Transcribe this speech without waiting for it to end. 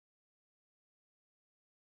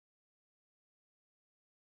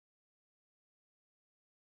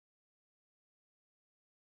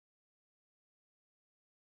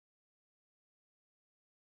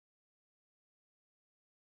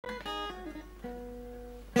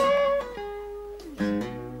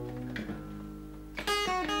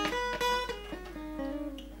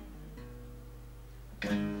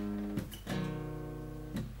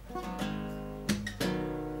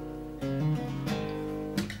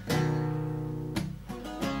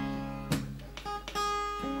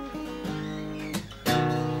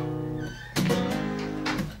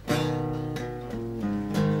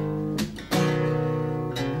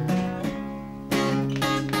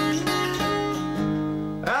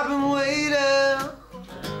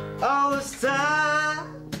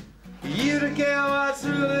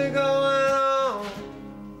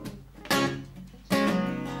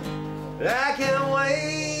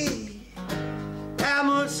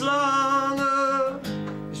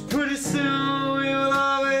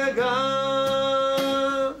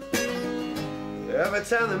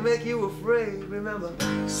time they make you afraid, remember,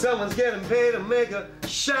 someone's getting paid to make a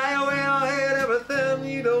shy away or hate everything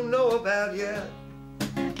you don't know about yet.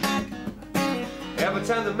 Every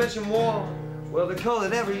time they mention war, well, they call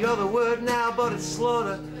it every other word now, but it's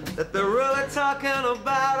slaughter that they're really talking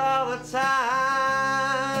about all the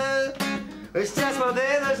time. It's just what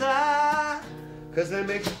they desire, 'cause they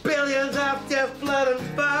make billions of death, blood, and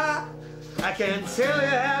fire. I can't tell you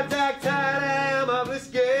how dark tired I am of this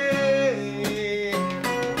game.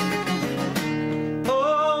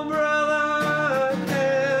 Oh, brother,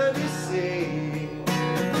 can you see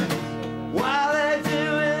what they're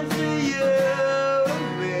doing to you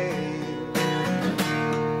and me?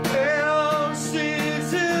 They don't seem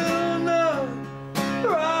to know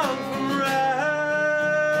wrong from right.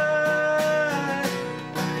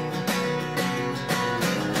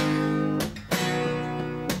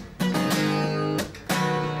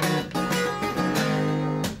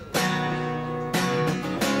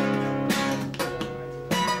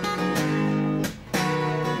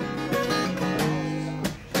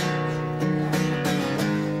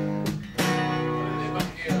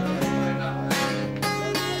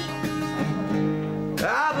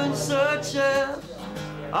 I've been searching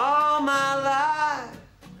all my life,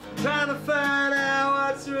 trying to find out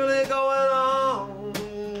what's really going on.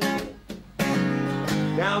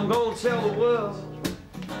 Now I'm gonna tell the world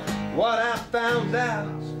what I found out,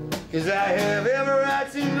 'cause I have every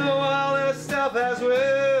right to know all this stuff as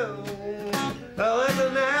well.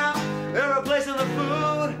 Listen now, they're replacing the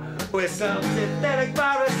food with some synthetic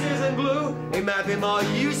viruses and glue. It might be more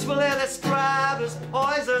usefully described as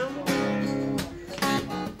poison.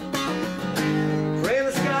 In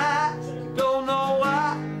the skies, don't know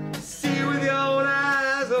why, see with your own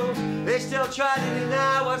eyes, oh, they still try to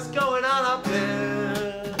deny what's going on up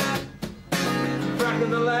there.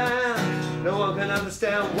 Cracking the land, no one can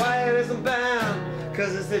understand why it isn't banned,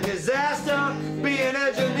 'cause it's a disaster being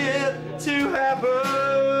engineered to happen.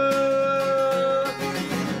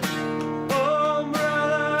 Oh,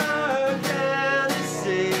 brother, can you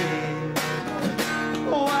see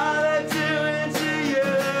what they're doing to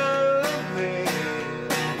you and me?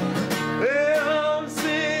 They don't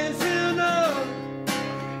seem to know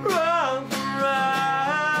wrong from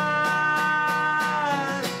right.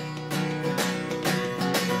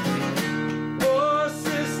 Oh,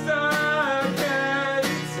 sister, can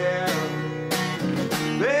you tell?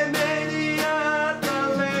 They made the earth a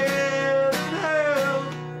living hell.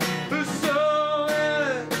 So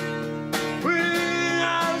we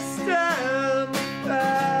gotta stand by.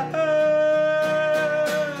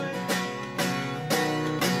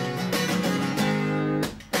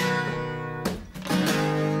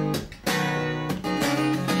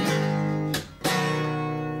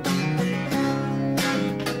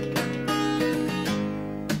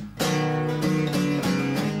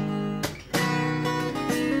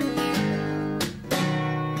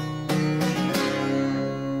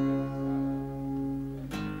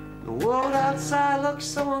 The world outside looks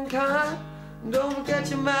so unkind. Don't forget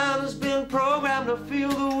your mind has been programmed to feel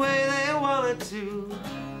the way they want it to.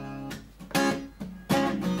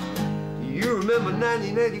 You remember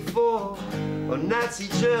 1984 or Nazi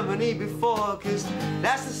Germany before, 'cause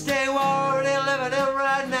that's the state we're already living in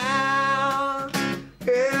right now.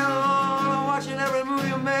 Yeah, watching every move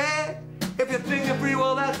you make. If you think you're free,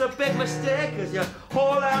 well, that's a big mistake, 'cause your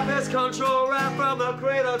whole life is controlled right from the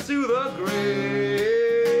cradle to the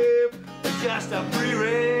grave. You're just a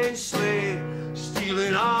free-range slave,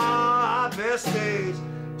 stealing our best days,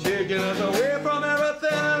 taking us away from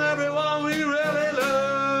everything and everyone we really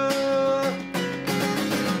love.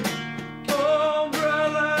 Oh,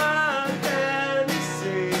 brother, can you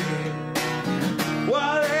see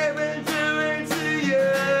what they've been doing to you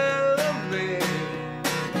and me?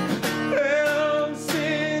 They don't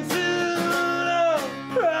seem to know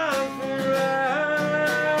wrong from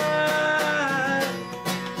right.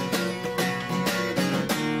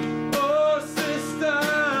 Oh, sister,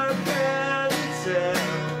 can you tell?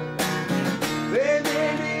 They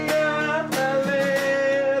made the earth a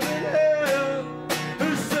living hell.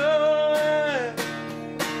 So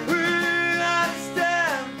we gotta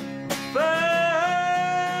stand firm.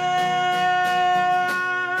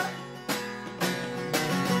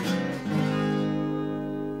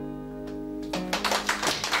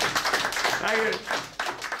 Thank you.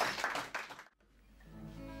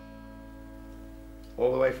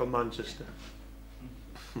 All the way from Manchester.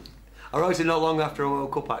 I wrote it not long after I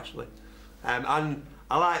woke up, actually. And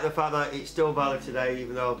I like the fact that it's still valid today,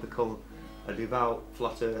 even though I've become a devout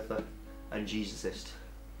flat earther and Jesusist.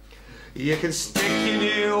 You can stick your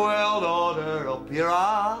new world order up your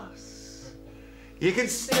arse. You can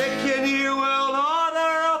stick your new world order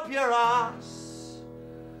your arse.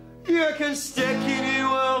 You can stick your new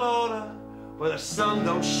world order where the sun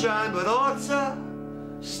don't shine but ought to.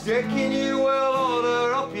 Stick your new world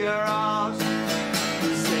order up your arse.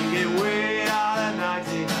 Sing it, we are the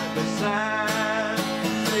 99%.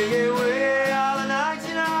 Sing it, we are the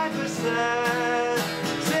 99%.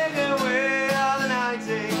 Sing it, we are the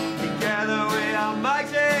 90. Together we are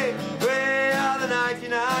mighty. We are the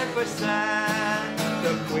 99%.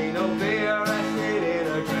 The Queen will be arrested in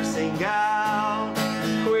her dressing gown.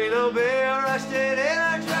 Queen will be arrested in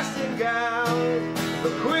her dressing gown. The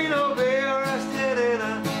Queen will be arrested in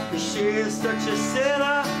her. She is such a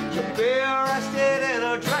sinner. She'll be arrested in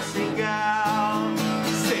her dressing gown.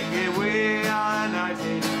 Sing it, we are the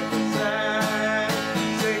 99%.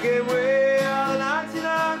 Sing it, we are the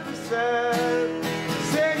 99%.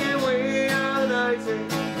 Sing it, we are the 90.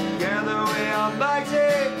 Together we are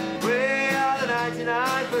mighty. We are the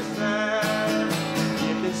 99%.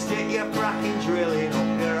 You can stick your fracking drilling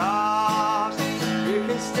up your arse. You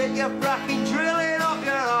can stick your fracking drilling up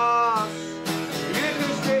your arse. You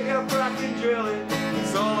can stick your fracking drilling.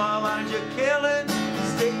 It's all our land you're killing.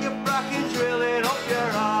 Stick your fracking drilling up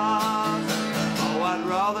your arse. Oh, I'd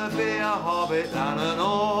rather be a hobbit than an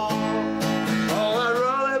orc. Oh, I'd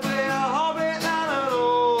rather be a hobbit than an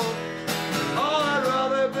orc. Oh, I'd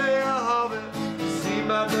rather be a hobbit. See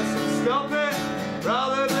madness and stop it.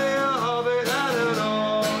 Rather be a hobbit than an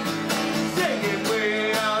orc. Sing it, we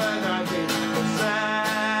are the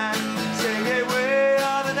 90%. Sing it, we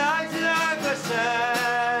are the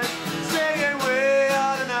 99%. Sing it, we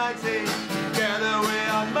are the 90. Together we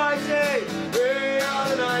are mighty. We are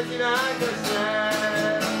the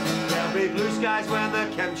 99%. There'll be blue skies when the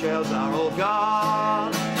chemtrails are all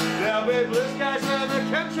gone. There'll be blue skies when the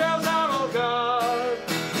chemtrails are all gone.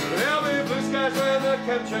 There'll be blue skies when the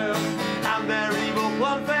chemtrails and their evil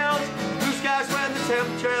plan fails. Blue skies when the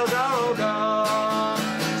chemtrails are all gone.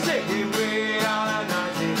 Sing it, we are the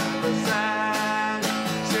 99%.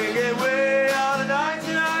 Sing it, we are the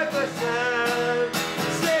 99%.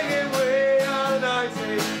 Sing it, we are the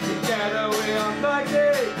 90. Together we are mighty.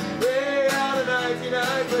 We are the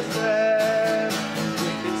 99%.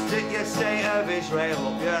 You can stick your state of Israel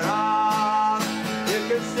up your arse. You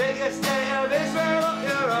can stick your state of Israel up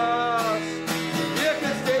your arse. You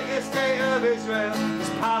can stick your state of Israel. 'Cause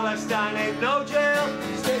Palestine ain't no jail.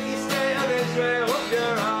 Stick your state of Israel up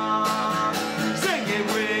your arse. Sing it,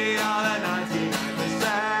 we are the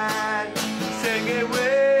 99%. Sing it, we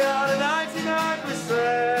are the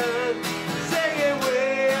 99%. Sing it, we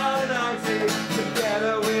are the 90.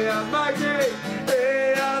 Together we are mighty. We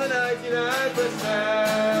are the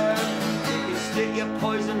 99%. You can stick your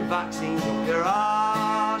poison vaccines up your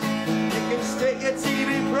arse. You can stick your TV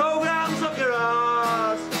programs up your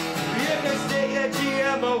arse. You can stick your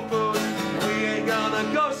GMO food. We ain't gonna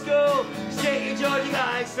go school. Stick your Georgia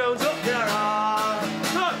Guidestones up your arse.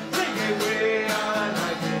 Look, sing it, we are the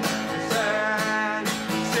 99%.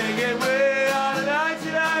 Sing it, we are the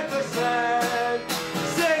 99%.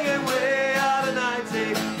 Sing it, we are the 90.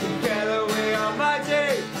 Together we are mighty.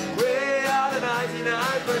 We are the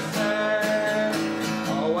 99%.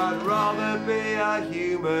 Oh, I'd rather be a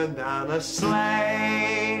human than a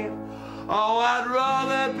slave. Oh, I'd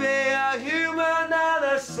rather be a human than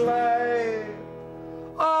a slave.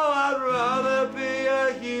 Oh, I'd rather be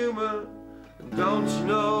a human. And don't you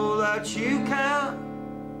know that you can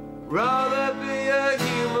rather be a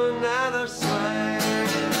human than a slave?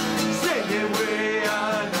 Sing it, we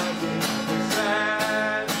are the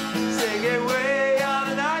 99%. Sing it, we are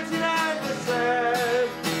the 99%.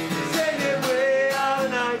 Sing it, we are the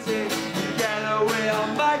 90. Together we are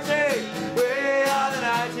mighty. We are the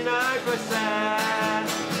 99%.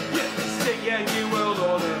 You can stick your new world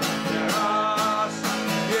order up your arse.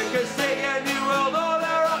 You can stick your new world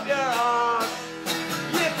order up your arse.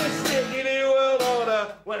 You can stick your new world order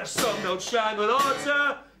when the sun don't shine with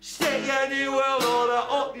order. Stick your new world order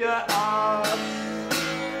up your arse.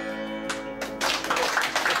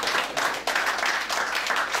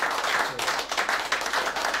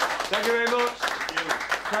 Thank you very much.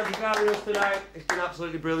 Thank you for having us tonight. It's been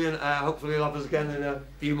absolutely brilliant. Hopefully you'll have us again in a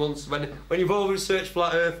few months when you've all researched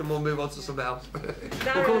Flat Earth, and we'll move on to something else.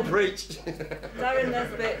 Darren, We'll come and preach. Darren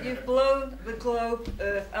Nesbit, you've blown the globe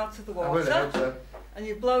Earth out of the water, and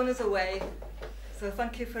you've blown us away. So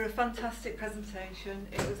thank you for a fantastic presentation.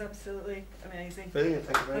 It was absolutely amazing. Brilliant.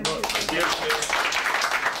 Thank you very much. Thank you.